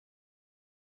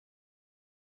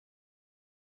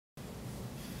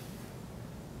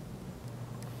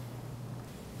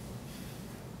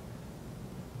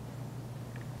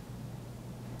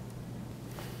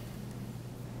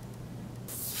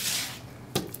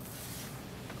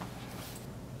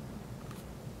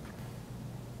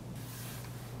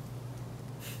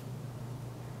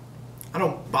I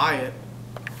don't buy it.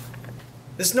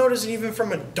 This note isn't even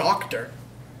from a doctor.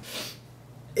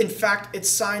 In fact, it's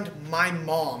signed my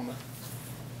mom.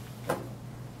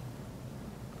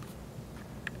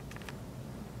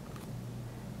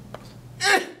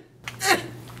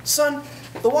 Son,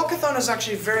 the Walkathon is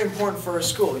actually very important for our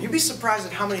school. You'd be surprised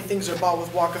at how many things are bought with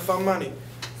Walkathon money.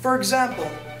 For example,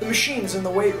 the machines in the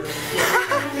weight room.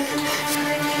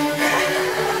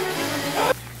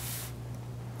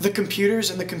 The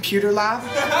computers in the computer lab.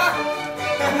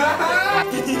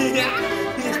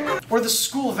 Or the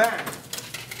school van.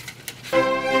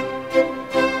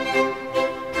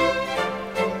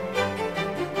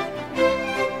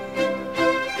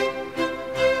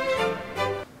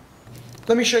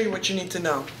 Let me show you what you need to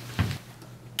know.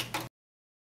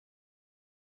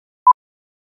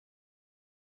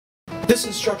 This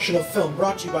instructional film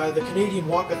brought to you by the Canadian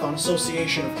Walkathon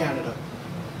Association of Canada.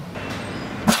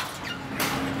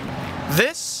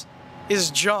 This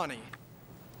is Jonny.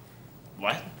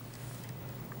 What?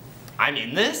 I'm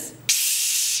in this?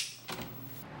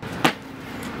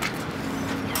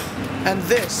 And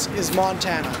this is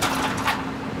Montana.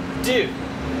 Dude,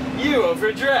 you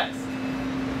overdressed.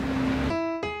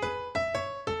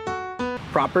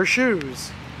 Proper shoes.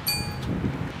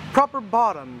 Proper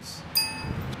bottoms.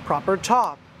 Proper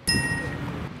top.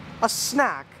 A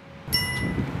snack.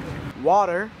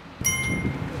 Water.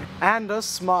 And a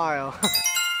smile.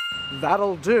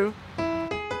 That'll do.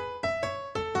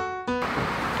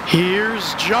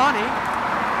 Here's Jonny.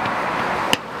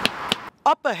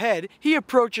 Up ahead, he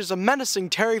approaches a menacing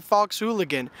Terry Fox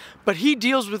hooligan, but he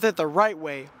deals with it the right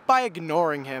way, by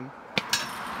ignoring him.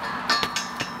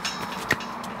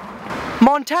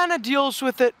 Montana deals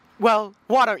with it, well,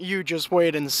 why don't you just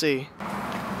wait and see?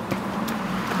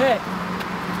 Hey,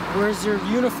 where's your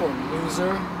uniform,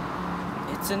 loser?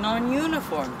 It's a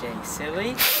non-uniform day,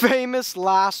 silly. Famous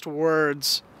last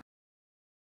words.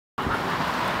 Ow,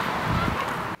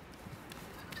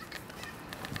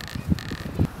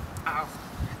 ow,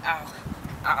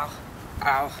 ow,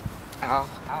 ow, ow,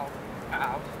 ow,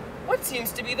 ow. What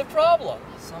seems to be the problem?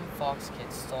 Some fox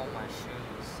kid stole my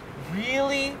shoes.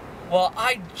 Really? Well,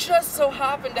 I just so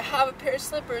happen to have a pair of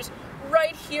slippers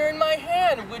right here in my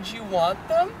hand. Would you want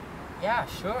them? Yeah,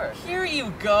 sure. Here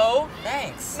you go.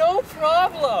 Thanks. No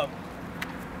problem.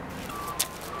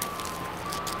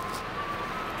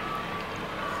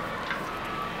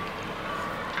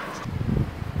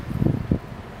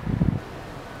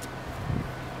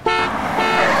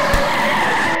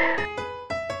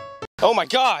 Oh my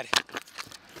God!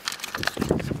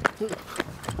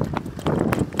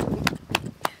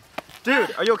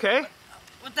 Dude, are you okay?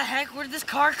 What the heck? Where did this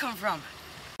car come from?